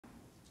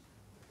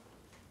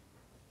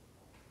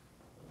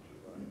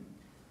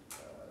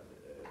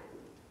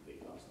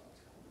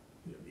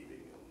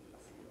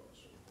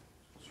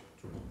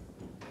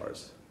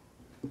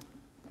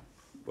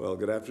Well,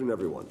 good afternoon,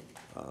 everyone.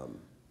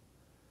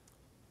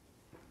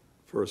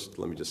 First,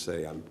 let me just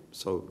say I'm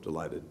so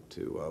delighted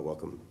to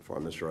welcome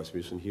Foreign Minister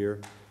Rasmussen here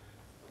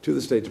to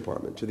the State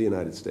Department, to the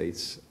United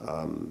States,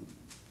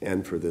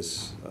 and for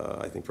this,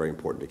 I think, very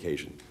important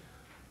occasion.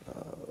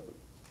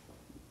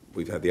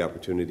 We've had the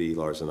opportunity,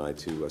 Lars and I,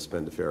 to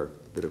spend a fair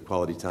bit of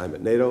quality time at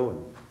NATO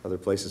and other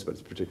places, but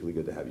it's particularly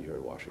good to have you here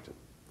in Washington.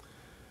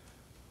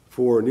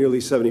 For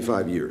nearly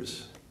 75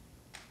 years,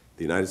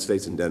 the United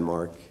States and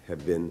Denmark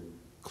have been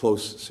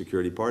close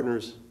security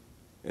partners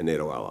and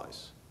NATO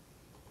allies.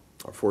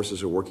 Our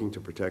forces are working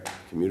to protect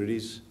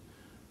communities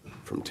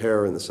from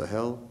terror in the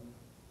Sahel.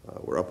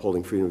 We're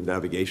upholding freedom of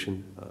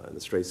navigation in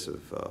the Straits of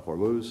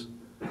Hormuz.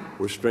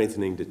 We're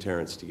strengthening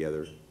deterrence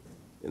together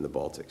in the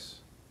Baltics.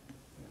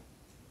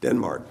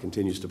 Denmark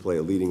continues to play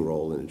a leading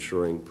role in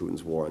ensuring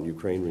Putin's war on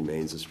Ukraine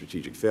remains a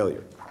strategic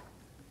failure.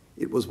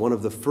 It was one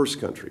of the first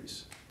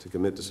countries to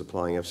commit to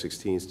supplying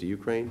F-16s to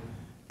Ukraine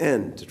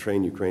and to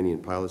train Ukrainian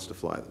pilots to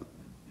fly them.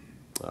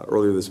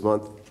 Earlier this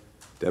month,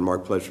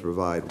 Denmark pledged to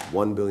provide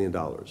 $1 billion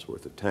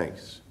worth of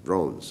tanks,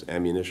 drones,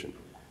 ammunition,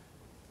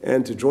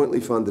 and to jointly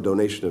fund the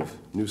donation of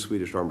new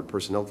Swedish armored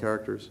personnel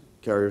carriers,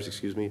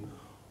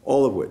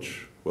 all of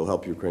which will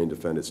help Ukraine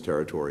defend its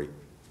territory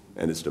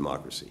and its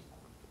democracy.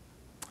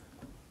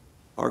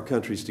 Our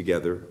countries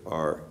together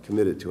are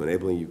committed to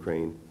enabling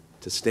Ukraine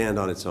to stand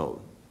on its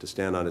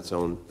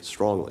own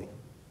strongly,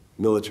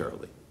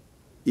 militarily,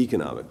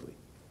 economically,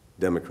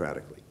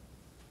 democratically.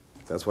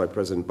 That's why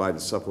President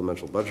Biden's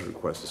supplemental budget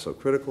request is so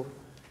critical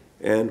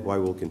and why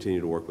we'll continue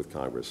to work with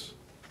Congress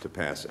to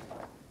pass it.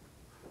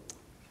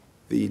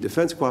 The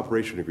Defense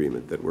Cooperation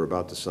Agreement that we're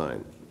about to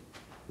sign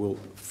will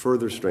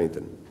further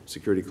strengthen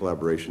security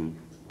collaboration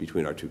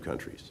between our two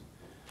countries.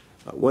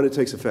 When it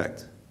takes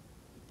effect,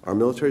 our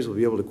militaries will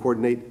be able to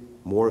coordinate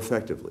more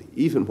effectively,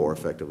 even more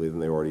effectively than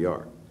they already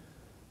are.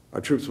 Our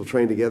troops will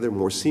train together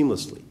more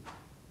seamlessly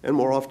and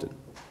more often.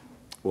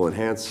 We'll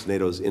enhance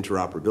NATO's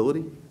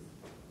interoperability,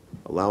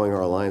 allowing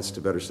our alliance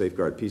to better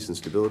safeguard peace and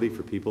stability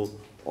for people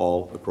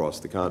all across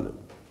the continent.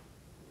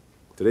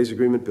 Today's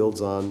agreement builds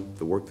on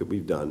the work that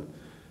we've done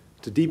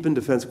to deepen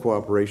defense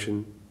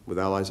cooperation with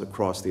allies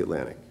across the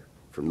Atlantic,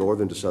 from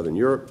northern to southern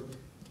Europe,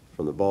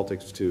 from the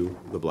Baltics to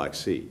the Black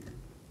Sea.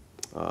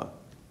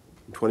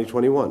 In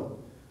 2021,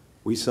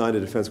 we signed a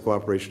defense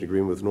cooperation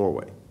agreement with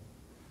Norway.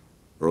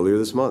 Earlier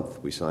this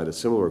month, we signed a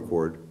similar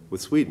accord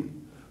with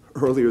Sweden.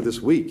 Earlier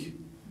this week,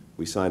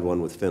 we signed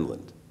one with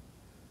Finland.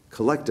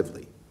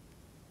 Collectively,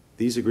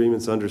 these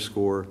agreements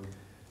underscore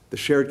the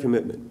shared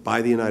commitment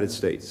by the United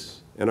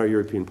States and our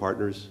European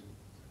partners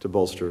to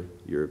bolster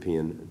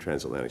European and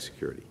transatlantic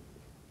security.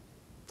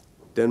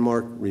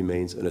 Denmark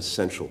remains an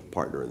essential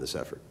partner in this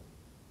effort.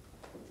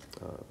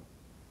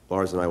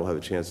 Lars and I will have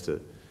a chance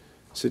to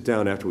sit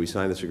down after we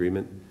sign this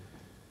agreement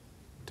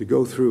to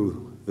go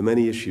through the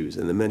many issues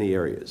and the many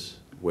areas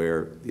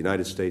where the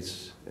United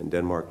States and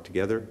Denmark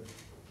together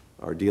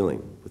are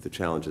dealing with the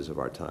challenges of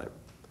our time.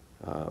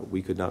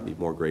 We could not be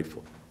more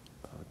grateful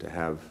to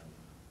have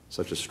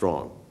such a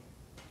strong,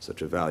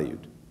 such a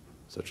valued,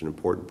 such an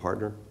important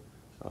partner.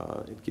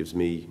 It gives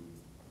me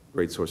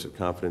great source of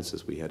confidence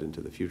as we head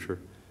into the future,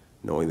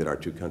 knowing that our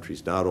two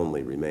countries not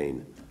only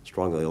remain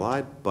strongly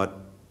allied, but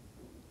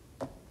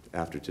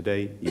after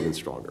today, even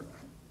stronger.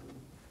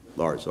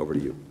 Lars, over to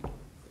you.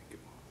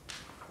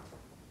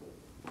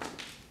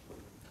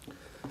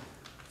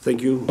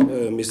 Thank you,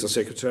 Mr.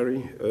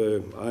 Secretary.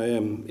 I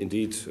am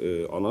indeed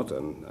honored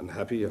and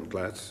happy and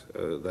glad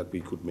that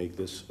we could make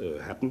this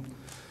happen.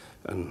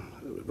 And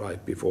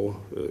right before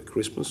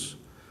Christmas,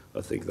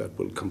 I think that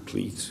will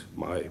complete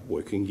my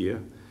working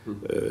year.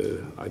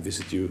 I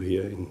visit you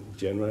here in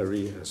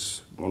January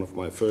as one of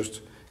my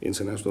first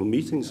international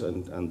meetings,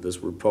 and this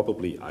will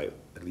probably,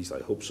 at least I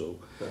hope so,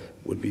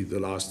 would be the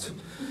last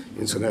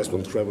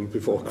international travel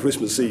before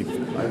Christmas Eve.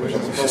 I wish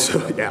it's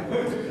so, yeah.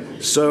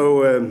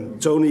 So,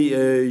 Tony,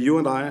 you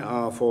and I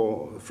are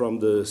from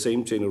the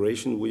same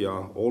generation. We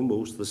are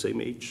almost the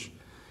same age.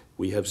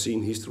 We have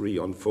seen history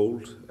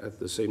unfold at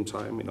the same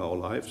time in our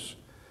lives.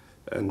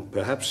 And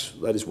perhaps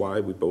that is why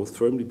we both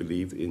firmly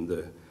believe in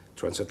the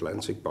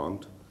transatlantic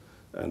bond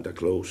and a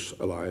close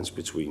alliance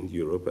between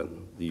Europe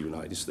and the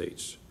United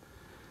States.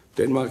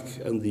 Denmark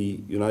and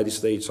the United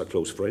States are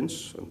close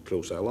friends and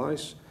close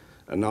allies,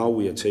 and now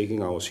we are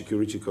taking our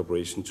security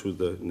cooperation to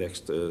the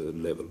next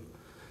level.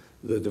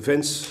 The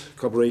Defense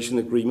Cooperation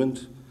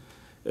Agreement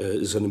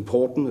is an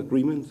important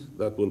agreement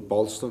that will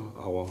bolster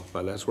our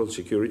bilateral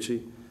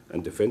security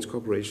and defense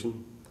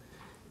cooperation.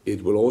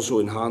 It will also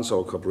enhance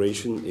our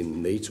cooperation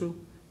in NATO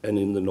and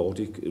in the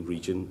Nordic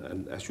region.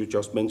 And as you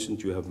just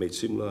mentioned, you have made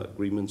similar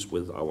agreements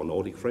with our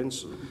Nordic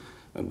friends.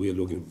 And we are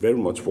looking very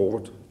much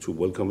forward to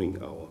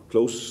welcoming our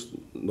close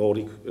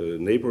Nordic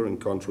neighboring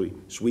country,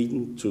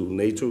 Sweden, to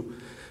NATO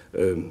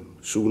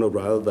sooner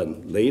rather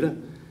than later.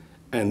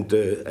 And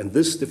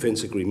this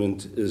defense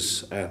agreement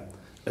is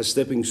a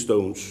stepping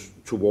stone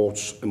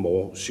towards a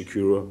more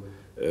secure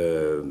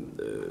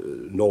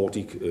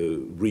Nordic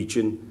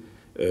region.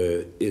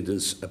 It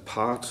is a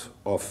part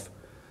of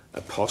a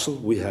puzzle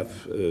we have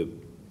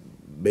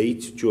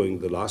made during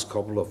the last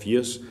couple of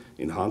years,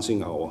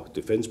 enhancing our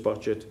defense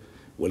budget,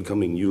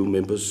 welcoming new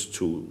members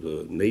to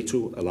the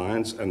NATO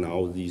alliance, and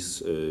now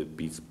these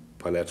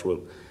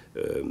bilateral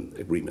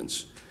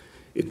agreements.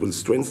 It will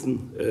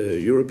strengthen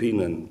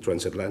European and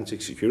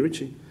transatlantic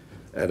security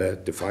at a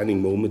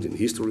defining moment in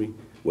history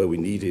where we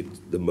need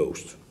it the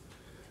most.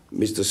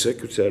 Mr.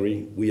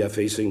 Secretary, we are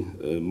facing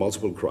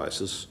multiple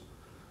crises.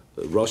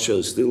 Russia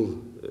is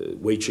still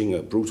waging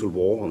a brutal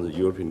war on the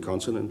European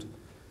continent,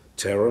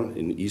 terror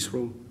in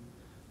Israel,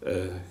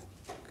 a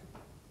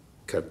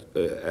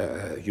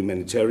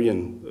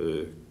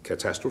humanitarian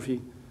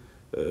catastrophe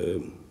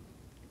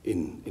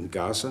in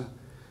Gaza,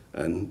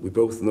 and we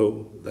both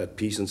know that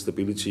peace and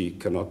stability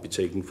cannot be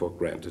taken for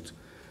granted.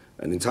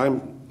 And in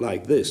time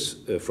like this,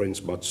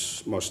 friends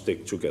must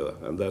stick together,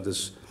 and that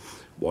is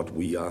what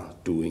we are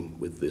doing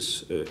with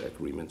this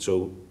agreement.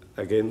 So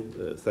again,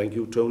 thank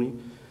you, Tony.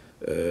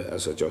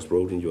 As I just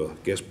wrote in your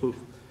guest book,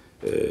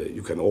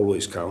 you can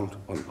always count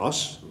on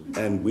us,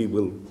 and we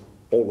will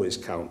always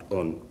count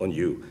on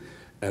you.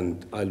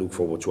 And I look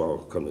forward to our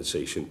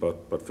conversation,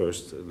 but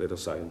first, let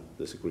us sign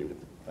this agreement.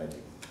 Thank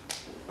you.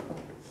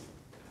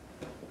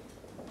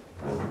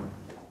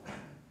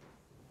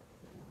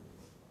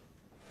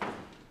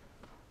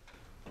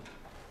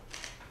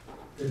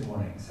 Good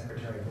morning.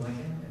 Secretary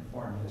Blinken and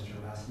Foreign Minister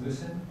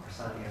Rasmussen are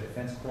signing a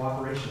defense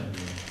cooperation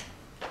agreement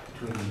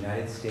between the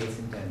United States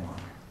and Denmark.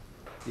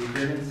 The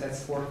agreement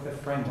sets forth the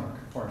framework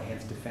for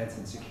enhanced defense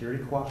and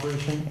security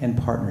cooperation and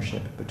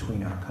partnership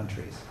between our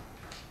countries.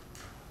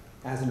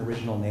 As an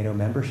original NATO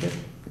member,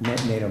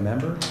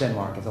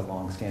 Denmark is a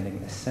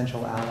long-standing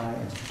essential ally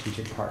and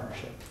strategic partner.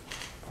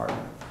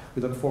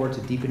 We look forward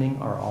to deepening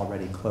our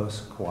already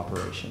close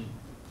cooperation.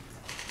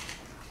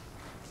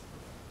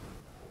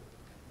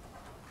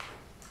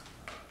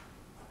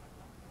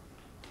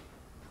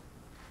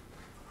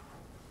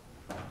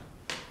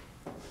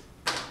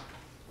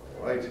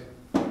 Right.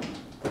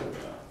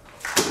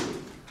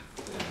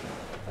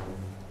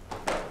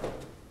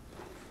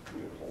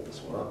 Hold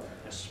this one up.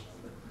 Yes.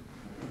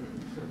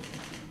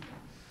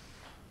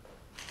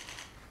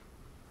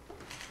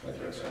 Thank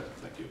you, sir.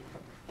 Thank you.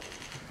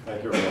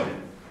 Thank you,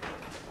 everyone.